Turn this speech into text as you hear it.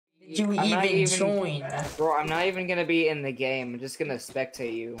you even join? Bro, I'm not even gonna be in the game. I'm just gonna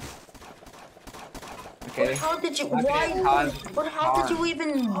spectate you. Okay. But how did you? I'm not gonna cause But how did you harm.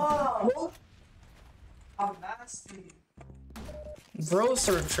 even? Bro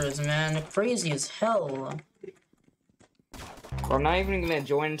searchers, man, crazy as hell. Bro, I'm not even gonna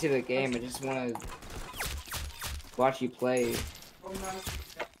join into the game. I just wanna watch you play.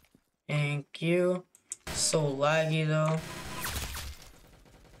 Thank you. So laggy though.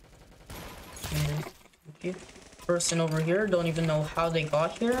 Okay. Person over here, don't even know how they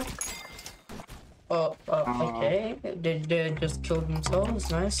got here. Okay. They just killed themselves,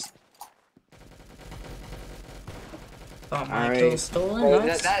 nice. Got my kill stolen, Bro,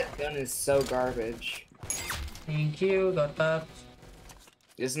 nice. that gun is so garbage. Thank you, got that.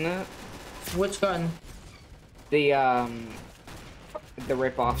 Isn't it? Which gun? The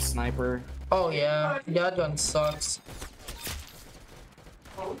rip-off sniper. Oh yeah, that gun sucks.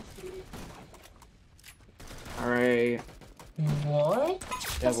 Alright. What?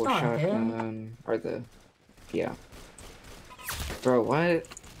 That's Double not him. shotgun. Or the... Yeah. Bro, what?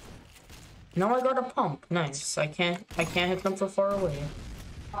 Now I got a pump. Nice. I can't hit them from far away.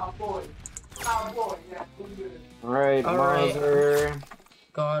 Alright, Mauser.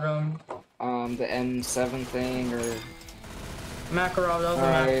 Got him. The M7 thing, or... Makarov, that was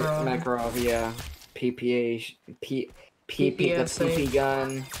Alright, Makarov. Makarov, yeah. PPA... the PPSA. PP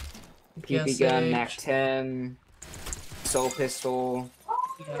gun. PP gun, PSH. MAC-10. Soul pistol.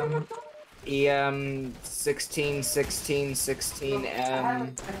 EM 16, 16,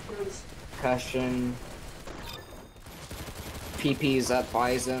 16M. Percussion. PP's up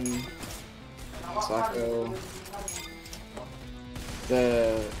Bison. Sacco.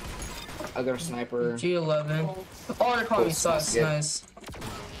 The other sniper. G11. Oh, they call me sus. Yeah. Nice.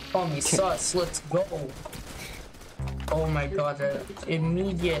 Call me sus. Let's go. Oh my god.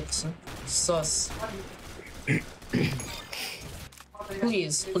 Immediate sus.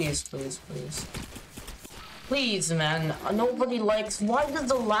 Please, please, please, please. Please, man. Nobody likes... Why does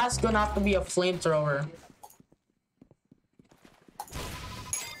the last gun have to be a flamethrower?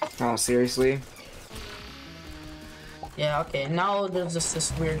 Oh, seriously? Yeah, okay. Now there's just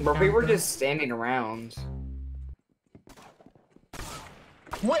this weird... But we were camper. just standing around.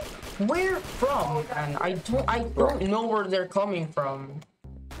 What? Where from? Man, I don't know where they're coming from.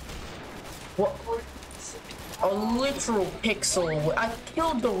 What? A literal pixel. I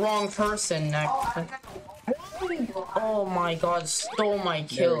killed the wrong person next. Oh my god, stole my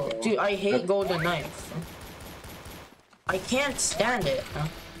kill. Dude, I hate golden knife. I can't stand it.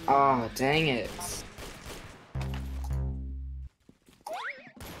 Oh, dang it.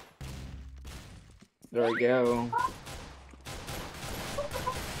 There we go.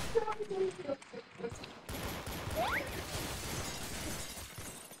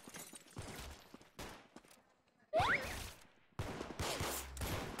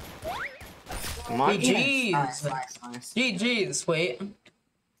 Come on. GG's. Nice. GG's, wait.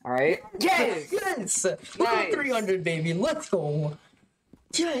 Alright. Yes! Yes! Nice. 300, baby, let's go!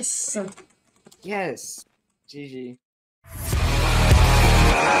 Yes! Yes. GG.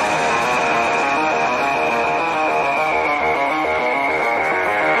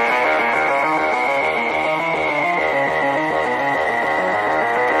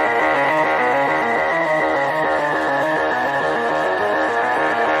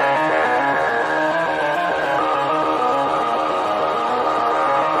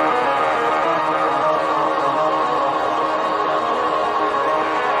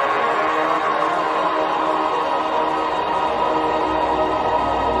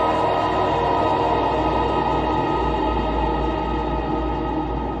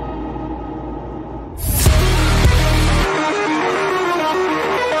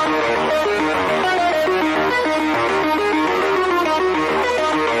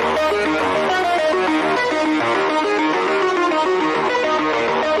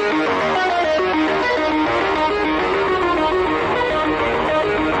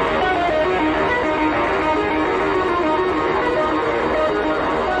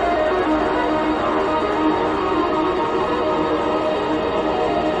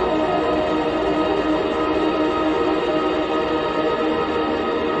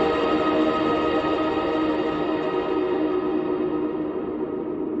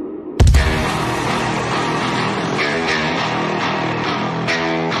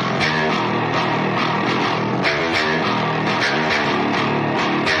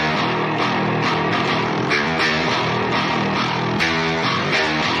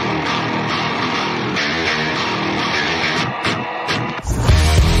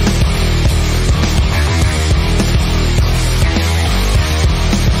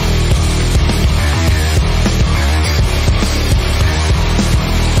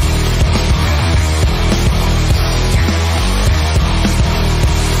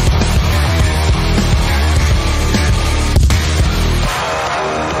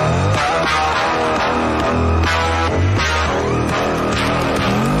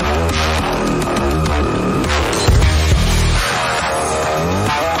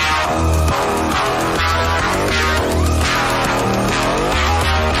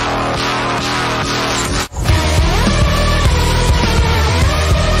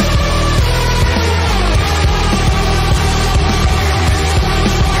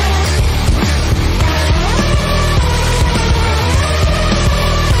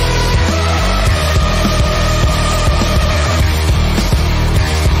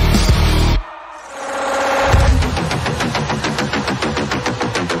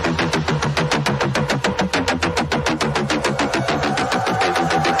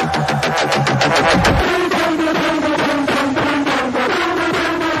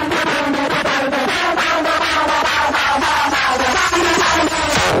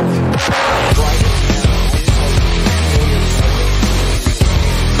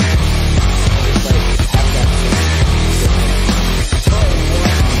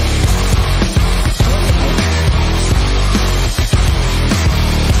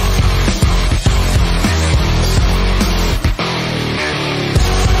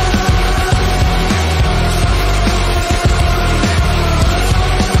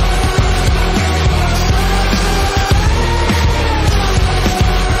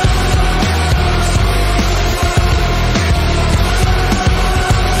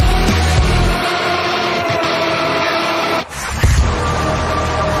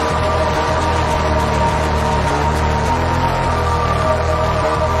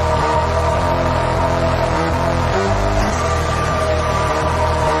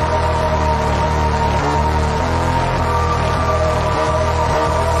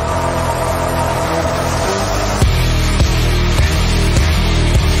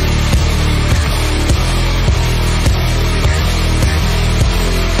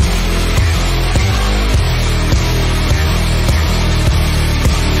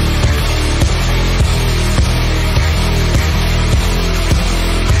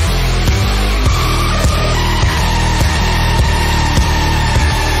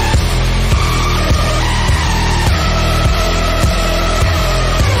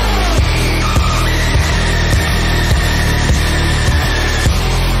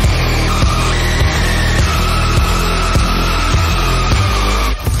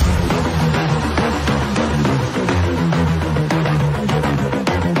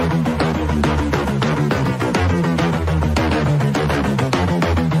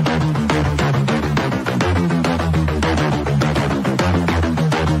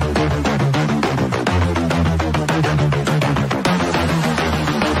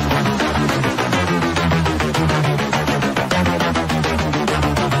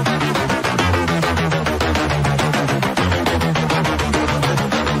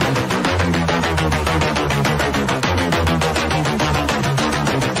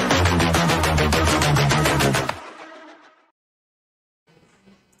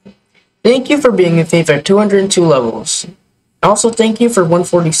 Thank you for being with me for 202 levels. Also, thank you for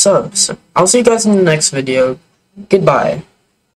 140 subs. I'll see you guys in the next video. Goodbye.